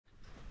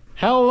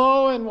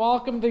Hello and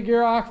welcome to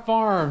Gierok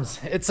Farms.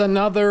 It's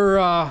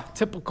another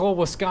typical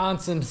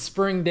Wisconsin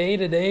spring day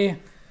today.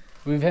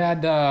 We've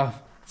had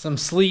some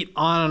sleet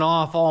on and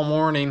off all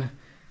morning,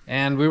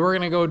 and we were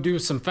gonna go do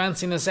some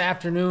fencing this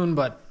afternoon,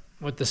 but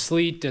with the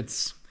sleet,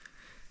 it's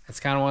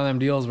kind of one of them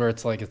deals where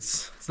it's like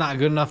it's not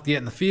good enough to get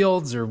in the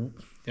fields, or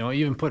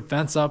even put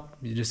fence up.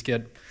 You just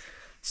get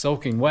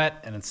soaking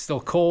wet, and it's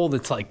still cold.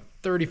 It's like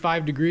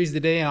 35 degrees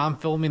today, and I'm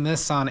filming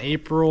this on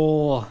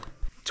April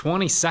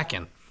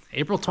 22nd,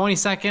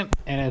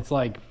 and it's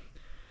like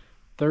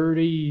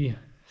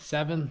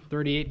 37,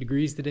 38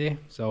 degrees today.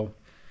 So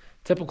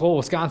typical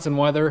Wisconsin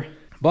weather,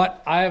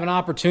 but I have an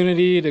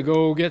opportunity to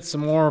go get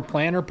some more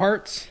planter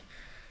parts.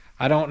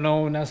 I don't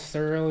know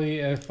necessarily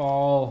if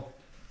I'll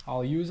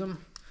use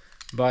them,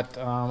 but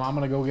I'm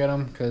gonna go get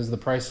them because the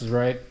price is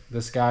right.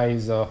 This guy,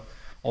 he's a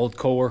old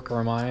co-worker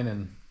of mine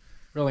and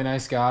really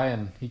nice guy,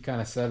 and he kind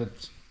of said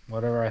it's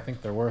whatever I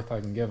think they're worth, I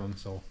can give them.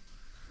 So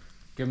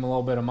give him a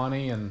little bit of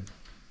money and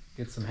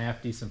get some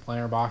half decent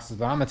planter boxes.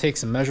 But I'm gonna take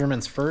some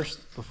measurements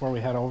first before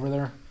we head over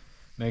there,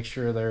 make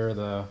sure they're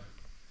the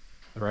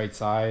right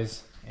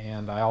size,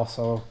 and I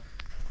also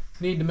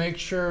need to make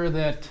sure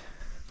that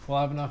we'll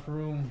have enough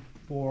room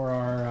for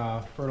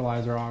our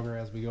fertilizer auger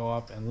as we go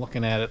up. And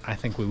looking at it, I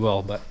think we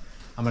will, but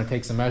I'm gonna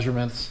take some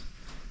measurements,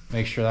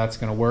 make sure that's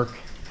gonna work,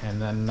 and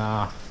then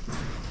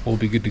we'll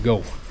be good to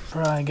go.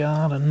 Probably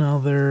got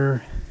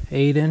another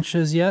 8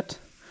 inches yet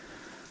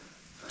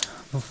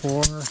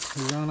before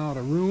we run out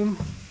of room.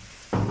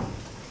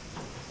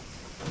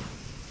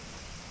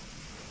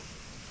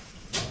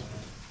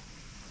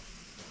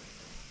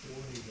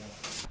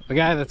 The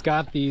guy that's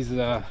got these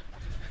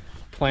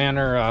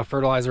planter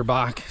fertilizer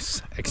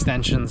box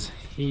extensions,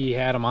 he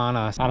had them on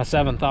a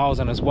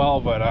 7,000 as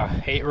well, but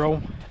 8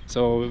 row.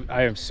 So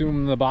I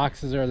assume the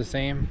boxes are the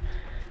same,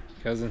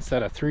 because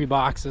instead of 3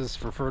 boxes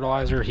for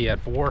fertilizer, he had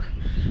 4.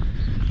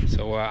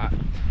 So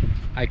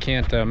I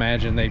can't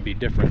imagine they'd be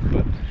different,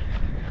 but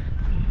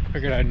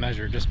figured I'd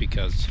measure just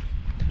because.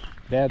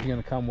 Dad's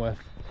gonna come with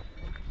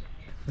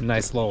a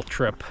nice little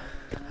trip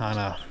on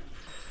a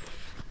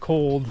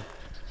cold,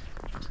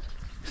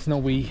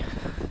 snowy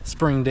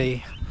spring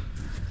day.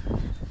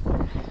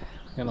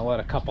 Gonna let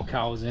a couple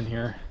cows in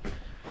here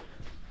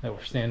that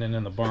were standing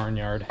in the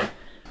barnyard.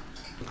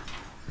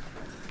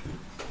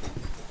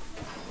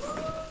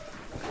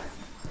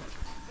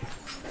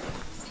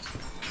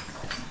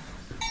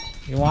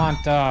 You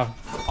want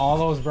all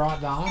those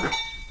brought down?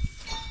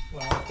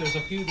 Well, if there's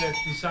a few that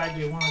decide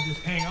they want to just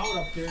hang out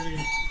up there,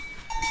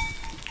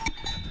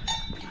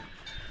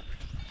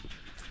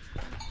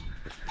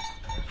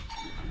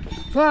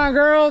 Come on,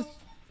 girls!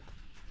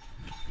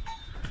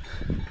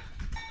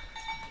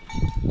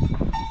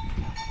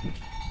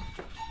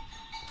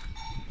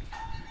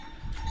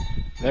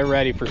 They're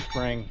ready for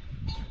spring.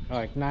 They're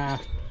like, nah,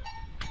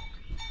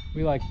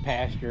 we like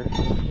pasture.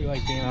 We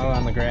like being out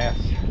on the grass.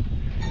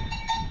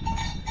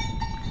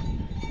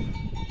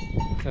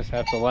 Just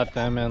have to let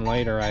them in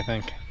later, I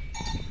think.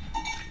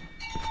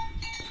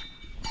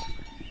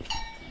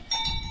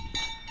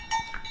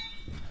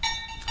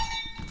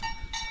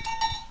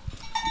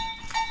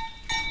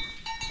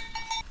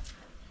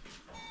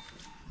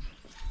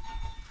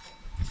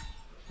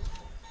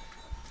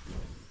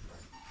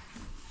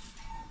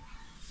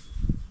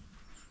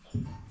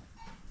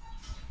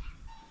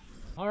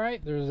 All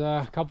right, there's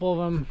a couple of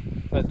them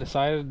that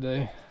decided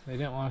they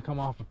didn't want to come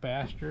off of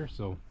pasture,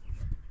 so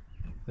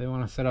they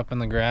want to sit up in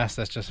the grass.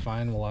 That's just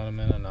fine. We'll let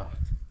them in an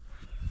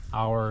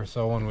hour or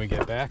so when we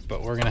get back,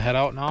 but we're gonna head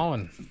out now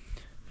and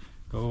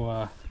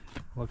go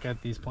look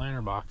at these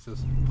planter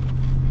boxes.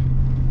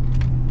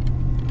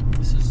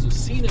 this is the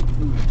scenic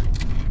route.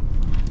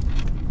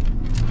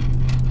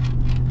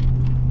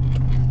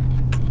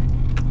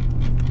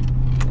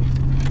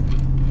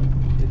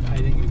 I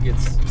think it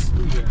gets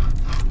smoother on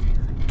top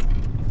here.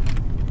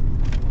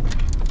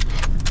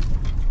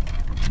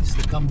 We used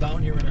to come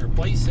down here on our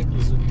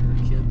bicycles when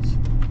we were kids.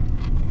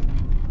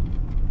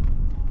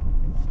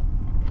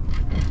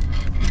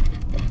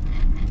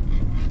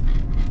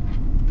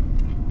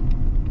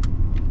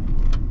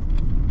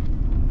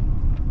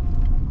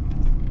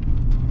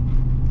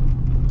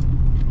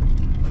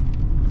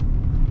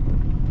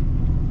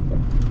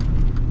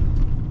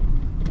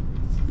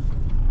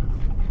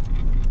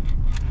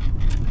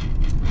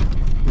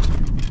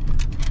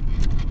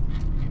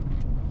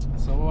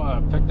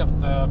 Picked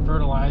up the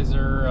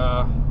fertilizer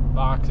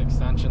box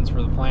extensions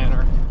for the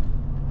planter,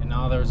 and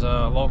now there's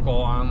a local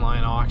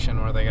online auction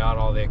where they got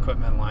all the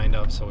equipment lined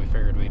up, so we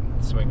figured we'd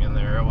swing in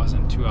there. It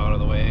wasn't too out of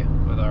the way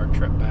with our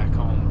trip back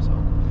home, so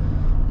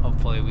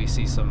hopefully we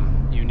see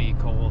some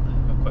unique old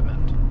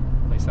equipment.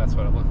 At least that's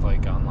what it looked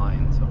like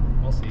online, so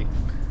we'll see.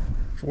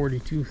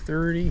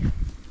 4230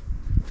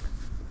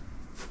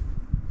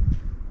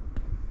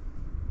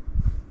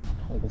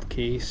 old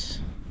case.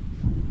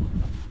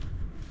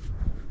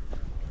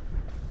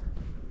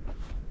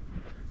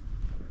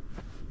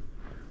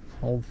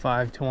 Old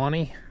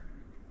 520.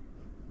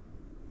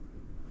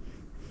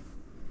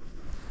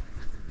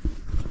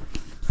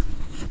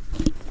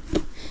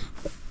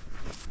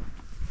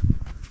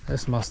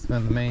 This must have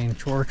been the main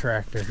chore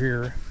tractor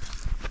here.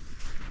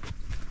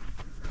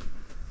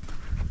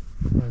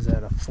 What is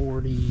that, a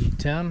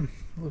 4010?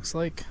 Looks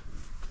like.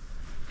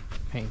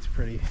 Paint's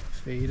pretty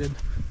faded.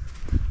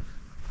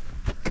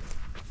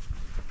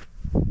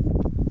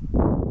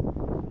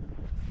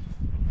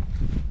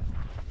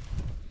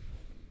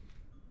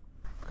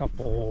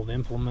 Couple old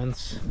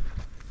implements.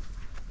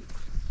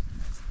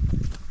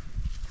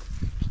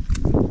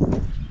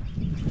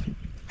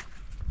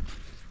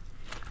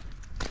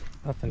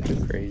 Nothing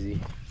too crazy.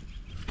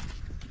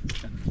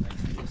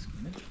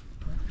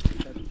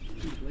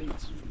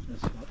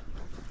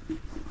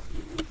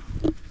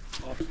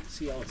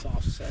 See how it's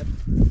offset?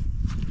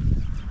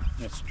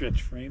 That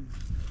stretch frame.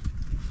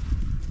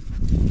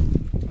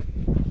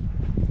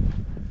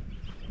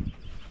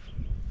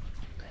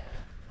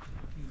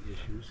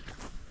 Issues.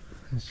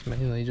 It's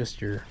mainly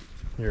just your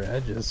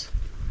edges.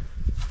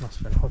 Must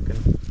have been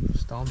hooking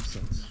stumps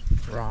and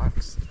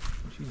rocks.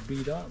 She's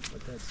beat up,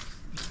 but that's.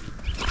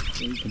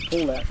 So you can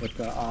pull that with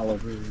the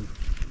Oliver.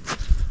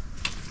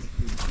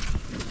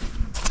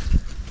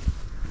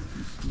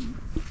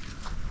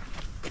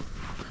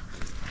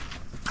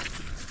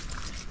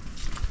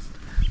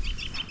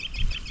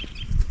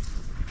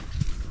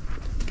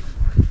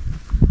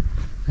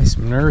 Nice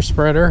manure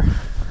spreader.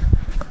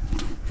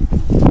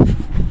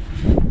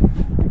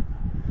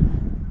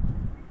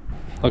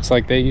 Looks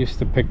like they used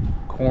to pick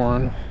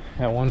corn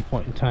at one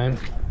point in time.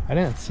 I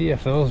didn't see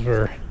if those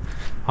were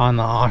on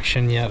the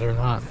auction yet or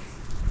not.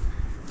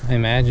 I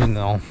imagine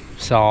they'll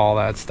sell all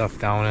that stuff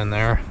down in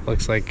there.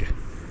 Looks like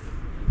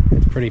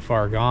it's pretty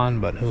far gone,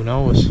 but who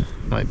knows?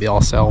 Might be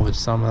all salvage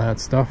some of that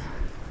stuff.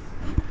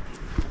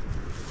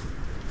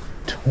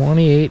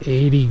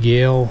 2880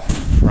 Gale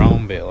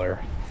round baler.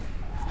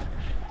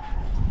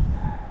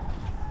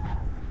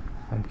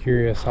 I'm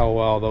curious how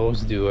well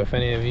those do. If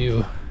any of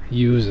you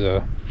use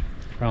a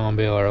round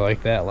baler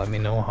like that, let me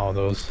know how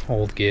those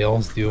old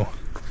Gales do.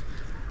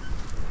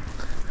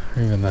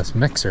 Or even this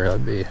mixer,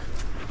 that'd be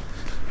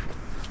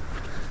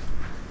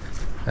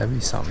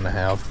something to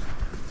have.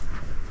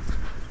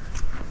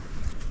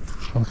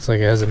 Looks like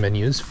it hasn't been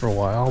used for a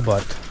while,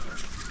 but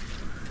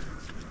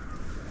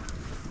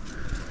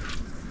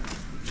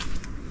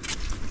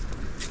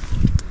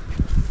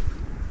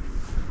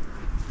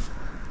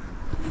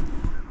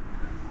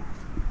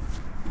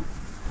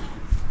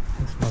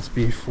this must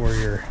be for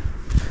your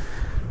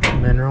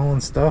mineral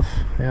and stuff.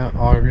 Yeah,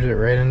 augers it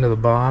right into the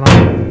bottom.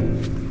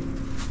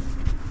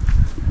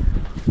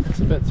 It's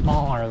a bit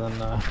smaller than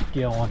the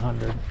Gale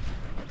 100.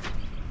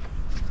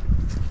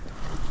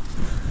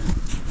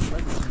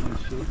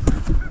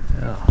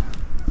 Yeah.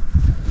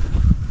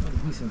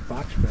 Decent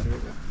box spreader.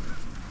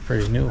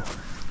 Pretty new. Looks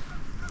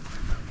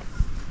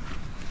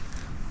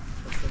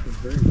like it's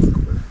very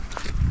cool.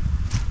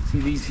 See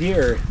these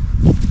here,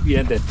 we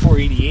had that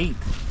 488,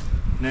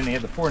 and then they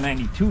had the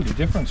 492. The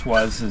difference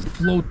was is the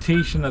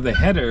flotation of the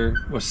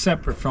header was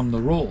separate from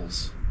the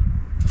rolls.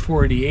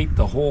 488,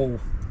 the whole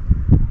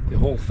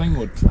thing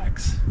would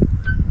flex.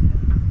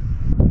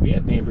 We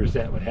had neighbors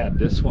that would have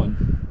this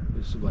one.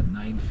 This is about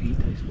 9 feet,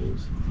 I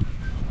suppose.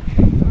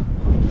 A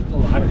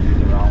lot of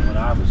these around when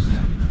I was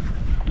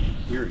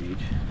your age.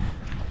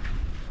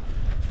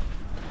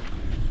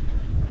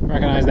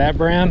 Recognize that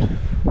brand?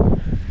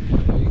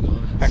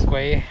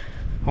 Equay.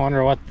 I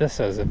wonder what this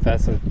is, if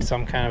that's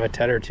some kind of a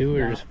tether too,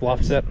 or just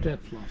fluffs it. That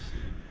fluffs.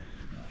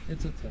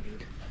 It's a tether.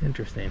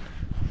 Interesting.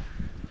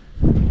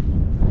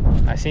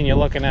 I seen you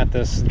looking at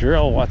this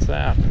drill. What's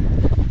that?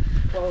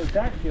 Well, it's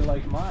actually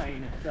like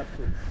mine, except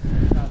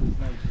it's not as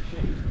nice a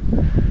shape.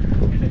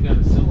 And it got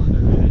a cylinder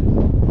in it.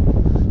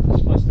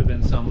 This must have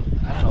been some,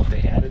 I don't know if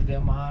they added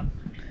them on.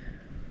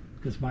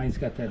 Because mine's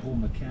got that whole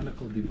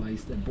mechanical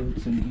device that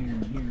bolts in here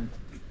and here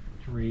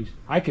to raise.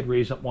 I could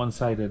raise up one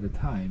side at a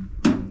time.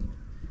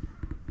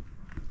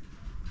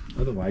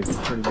 Otherwise, it's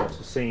pretty much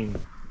the same.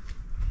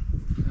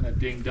 Kind of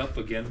dinged up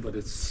again, but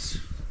it's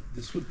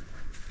this would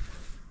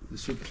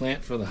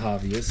plant for the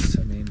hobbyists.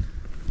 I mean,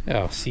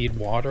 Yeah, seed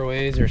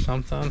waterways or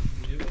something.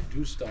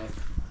 do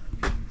stuff.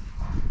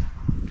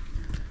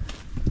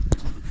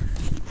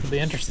 It'll be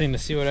interesting to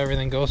see what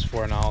everything goes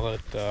for now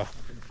that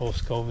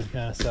post-COVID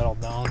kind of settled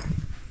down.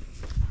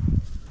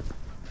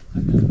 I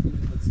got a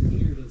feeling what's in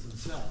here doesn't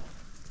sell.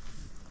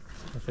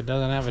 If it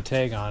doesn't have a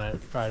tag on it,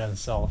 it probably doesn't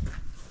sell.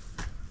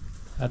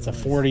 That's a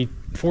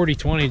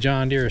 4020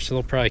 John Deere, so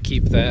they'll probably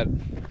keep that.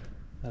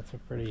 That's a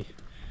pretty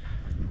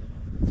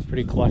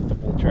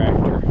collectible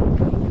tractor.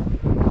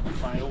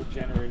 My old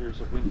generator's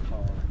a wind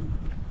power.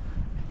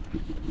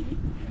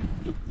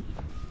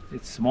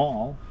 It's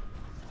small,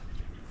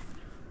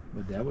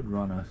 but that would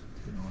run a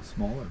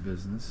smaller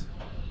business.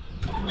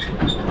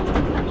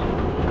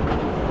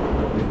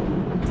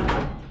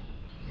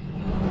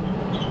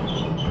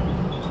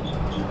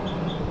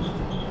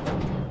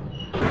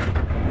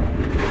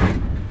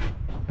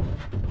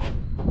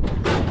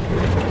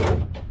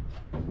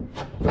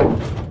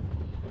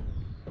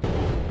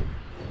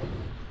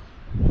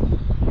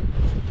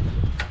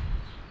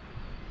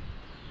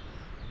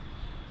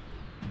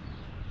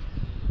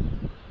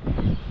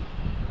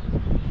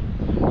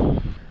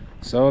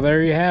 So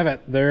there you have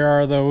it. There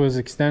are those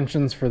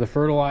extensions for the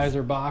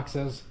fertilizer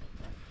boxes.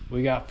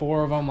 We got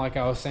 4 of them. Like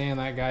I was saying,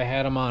 that guy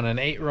had them on an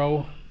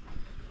 8-row.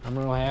 I'm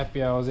real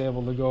happy I was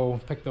able to go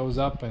pick those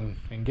up and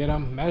get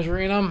them.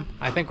 Measuring them,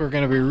 I think we're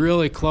going to be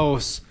really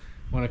close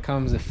when it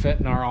comes to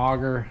fitting our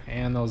auger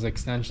and those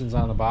extensions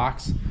on the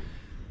box.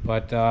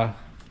 But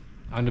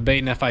I'm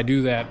debating if I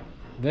do that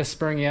this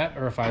spring yet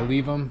or if I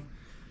leave them,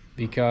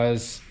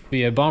 because it'd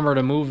be a bummer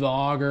to move the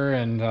auger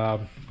and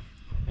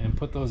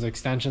put those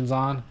extensions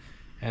on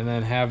and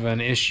then have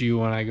an issue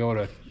when I go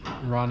to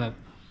run it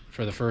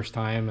for the first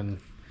time and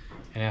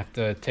have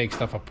to take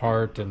stuff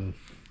apart, and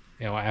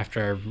you know,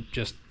 after I've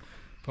just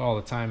put all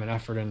the time and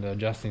effort into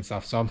adjusting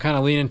stuff. So I'm kind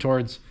of leaning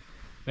towards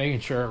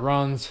making sure it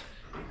runs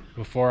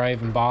before I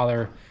even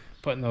bother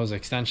putting those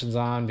extensions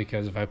on,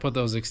 because if I put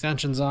those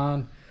extensions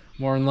on,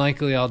 more than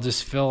likely I'll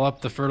just fill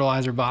up the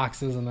fertilizer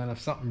boxes, and then if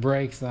something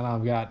breaks, then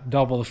I've got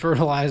double the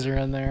fertilizer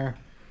in there.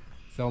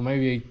 So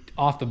maybe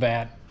off the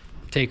bat,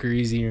 take her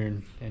easier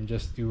and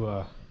just do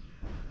a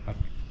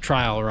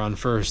trial run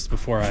first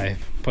before I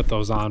put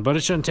those on. But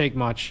it shouldn't take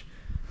much.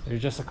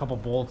 There's just a couple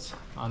bolts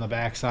on the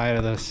back side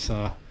of this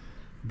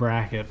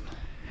bracket,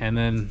 and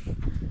then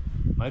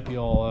might be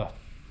all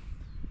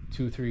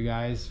 2-3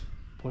 guys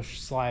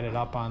slide it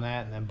up on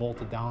that and then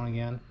bolt it down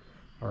again,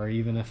 or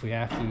even if we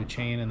have to,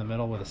 chain in the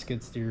middle with a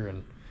skid steer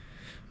and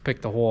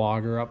pick the whole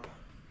auger up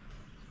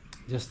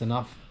just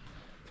enough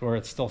to where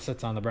it still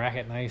sits on the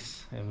bracket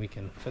nice, and we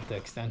can fit the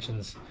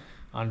extensions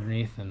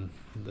underneath and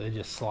they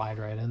just slide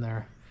right in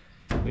there.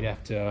 We'd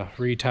have to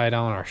re-tie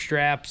down our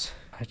straps.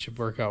 That should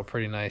work out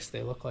pretty nice.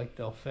 They look like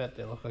they'll fit.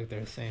 They look like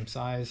they're the same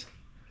size.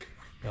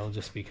 It'll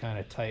just be kind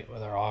of tight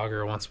with our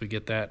auger once we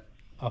get that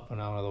up and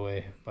out of the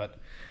way. But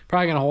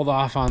probably gonna hold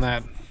off on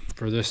that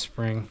for this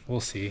spring. We'll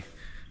see.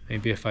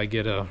 Maybe if I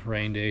get a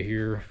rain day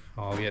here,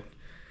 I'll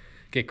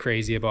get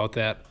crazy about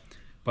that.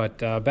 But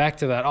back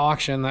to that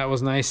auction. That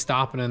was nice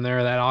stopping in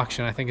there. That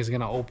auction I think is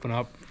gonna open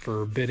up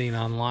for bidding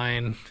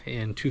online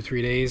in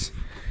 2-3 days.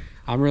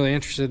 I'm really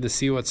interested to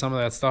see what some of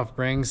that stuff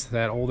brings.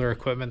 That older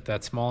equipment,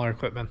 that smaller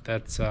equipment,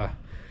 that's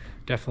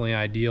definitely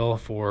ideal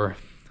for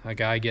a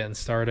guy getting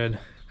started.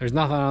 There's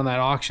nothing on that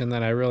auction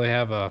that I really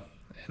have an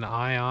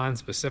eye on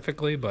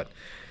specifically, but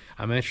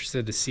I'm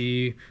interested to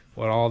see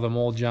what all them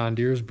old John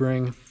Deeres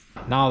bring.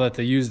 Now that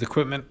the used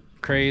equipment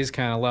craze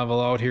kind of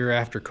level out here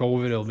after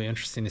COVID, it'll be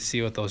interesting to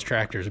see what those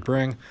tractors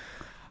bring.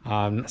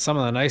 Some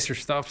of the nicer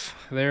stuff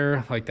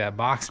there, like that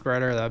box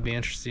spreader, that'd be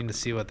interesting to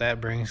see what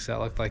that brings. That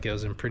looked like it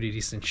was in pretty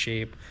decent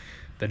shape.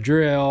 The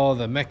drill,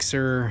 the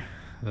mixer,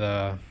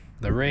 the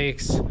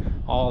rakes,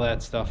 all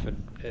that stuff,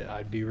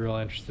 I'd be real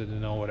interested to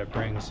know what it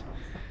brings.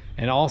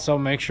 And also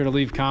make sure to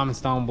leave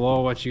comments down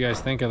below what you guys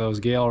think of those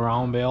Gale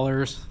round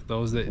balers,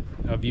 those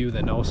of you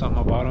that know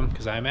something about them,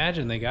 because I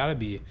imagine they got to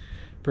be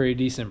pretty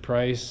decent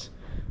price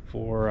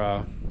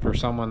for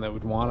someone that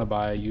would want to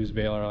buy a used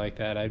baler like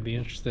that. I'd be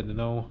interested to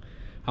know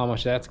how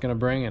much that's going to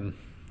bring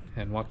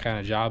and what kind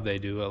of job they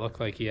do. It looked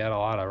like he had a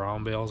lot of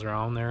round bales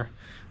around there.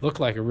 Looked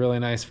like a really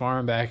nice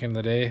farm back in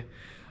the day.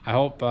 I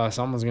hope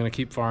someone's going to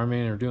keep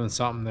farming or doing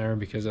something there,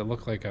 because it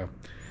looked like a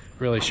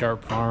really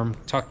sharp farm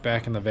tucked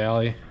back in the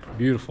valley.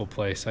 Beautiful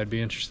place. I'd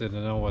be interested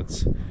to know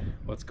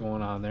what's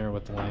going on there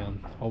with the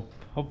land.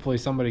 Hopefully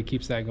somebody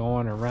keeps that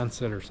going or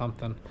rents it or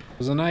something. It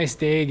was a nice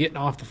day getting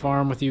off the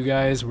farm with you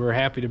guys. We're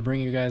happy to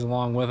bring you guys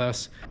along with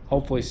us.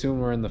 Hopefully soon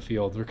we're in the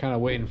field. We're kind of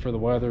waiting for the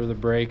weather to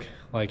break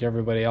like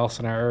everybody else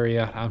in our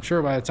area. I'm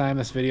sure by the time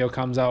this video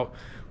comes out,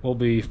 we'll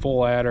be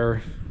full at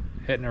her,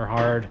 hitting her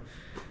hard.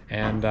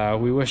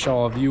 And we wish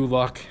all of you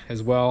luck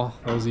as well.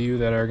 Those of you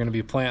that are going to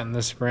be planting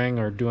this spring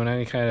or doing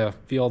any kind of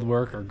field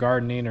work or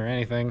gardening or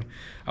anything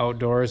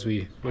outdoors,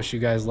 we wish you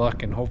guys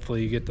luck, and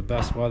hopefully you get the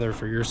best weather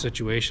for your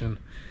situation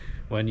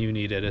when you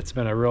need it. It's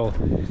been a real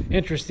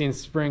interesting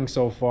spring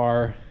so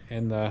far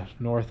in the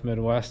North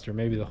Midwest, or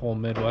maybe the whole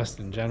Midwest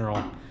in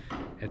general.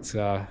 It's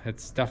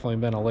definitely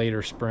been a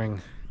later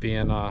spring,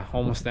 being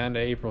almost the end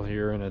of April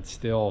here, and it's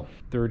still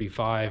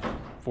 35,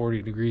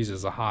 40 degrees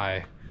is a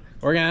high.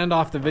 We're going to end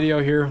off the video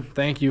here.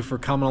 Thank you for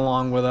coming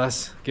along with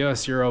us. Give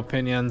us your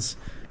opinions,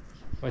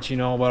 what you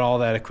know about all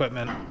that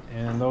equipment,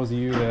 and those of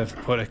you that have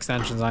put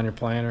extensions on your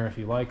planter, if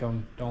you like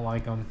them, don't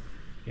like them.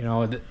 You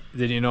know,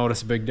 did you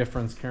notice a big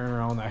difference carrying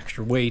around the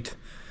extra weight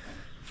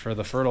for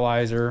the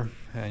fertilizer?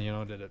 And you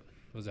know,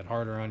 was it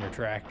harder on your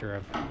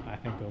tractor? I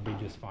think they'll be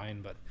just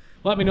fine. But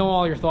let me know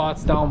all your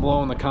thoughts down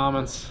below in the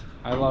comments.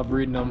 I love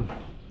reading them.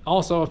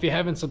 Also, if you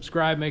haven't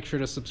subscribed, make sure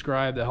to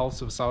subscribe. That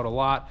helps us out a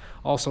lot.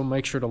 Also,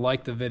 make sure to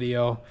like the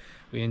video.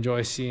 We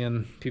enjoy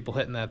seeing people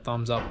hitting that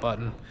thumbs up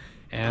button.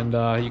 And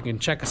you can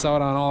check us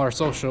out on all our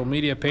social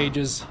media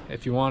pages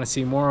if you want to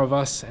see more of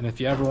us. And if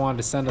you ever wanted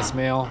to send us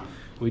mail,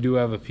 we do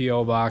have a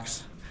P.O.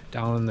 box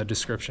down in the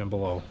description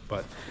below.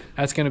 But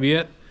that's going to be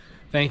it.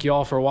 Thank you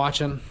all for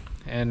watching,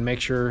 and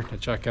make sure to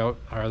check out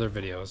our other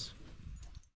videos.